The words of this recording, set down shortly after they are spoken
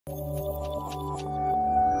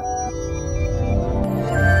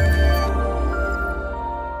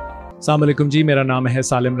अस्सलाम वालेकुम जी, मेरा नाम है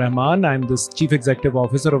सालिम Rahman. I am the chief executive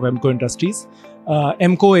officer of एमको industries.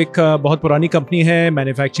 एमको एक बहुत पुरानी कंपनी है,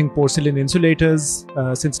 मैन्युफैक्चरिंग पोर्सिलिन इंसुलेटर्स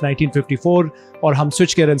सिंस 1954, और हम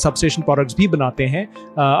switch care and substation products भी बनाते हैं।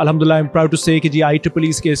 अल्हम्दुलिल्लाह आई एम प्राउड टू से कि जी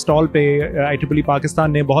IEEE के स्टॉल पे IEEE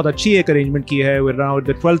पाकिस्तान ने बहुत अच्छी एक अरेंजमेंट की है। We are now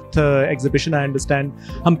the 12th exhibition, I understand.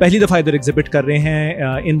 हम पहली दफ़ा इधर एग्जिबिट कर रहे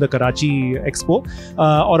हैं इन द कराची एक्सपो,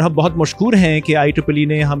 और हम बहुत मशकूर हैं कि IEEE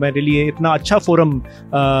ने हमारे लिए इतना अच्छा फोरम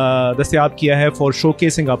दस्तयाब किया है for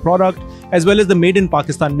showcasing our product as well as the made in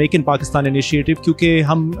Pakistan, make in Pakistan initiative, क्योंकि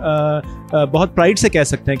हम बहुत प्राइड से कह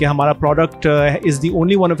सकते हैं कि हमारा product is the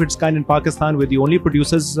only one of its kind in Pakistan, with the only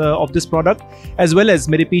producers of this product, as well as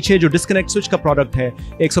मेरे पीछे जो डिस्कनेक्ट स्विच का प्रोडक्ट है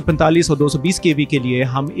 145 और 220 kV के लिए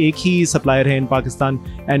हम एक ही सप्लायर हैं इन Pakistan,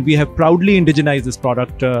 and we have proudly indigenise this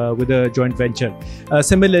product with a joint venture.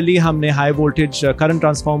 Similarly हमने high voltage current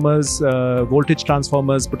transformers, voltage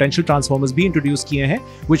transformers, potential transformers भी इंट्रोड्यूस किए हैं,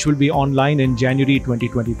 which will be online in January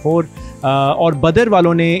 2024। और बदर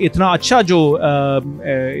वालों ने इतना अच्छा जो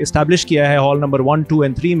इस्टेब्लिश किया है हॉल नंबर 1, 2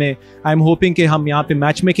 and 3 में, आई एम होपिंग कि हम यहाँ पे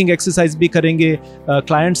मैच मेकिंग एक्सरसाइज भी करेंगे,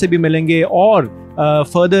 क्लाइंट से भी मिलेंगे, और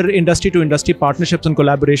further industry to industry partnerships and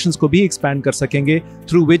collaborations को भी एक्सपैंड कर सकेंगे,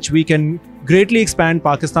 through which we can greatly expand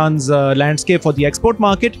Pakistan's landscape for the export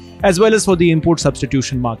market as well as for the import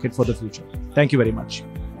substitution market for the future. Thank you very much.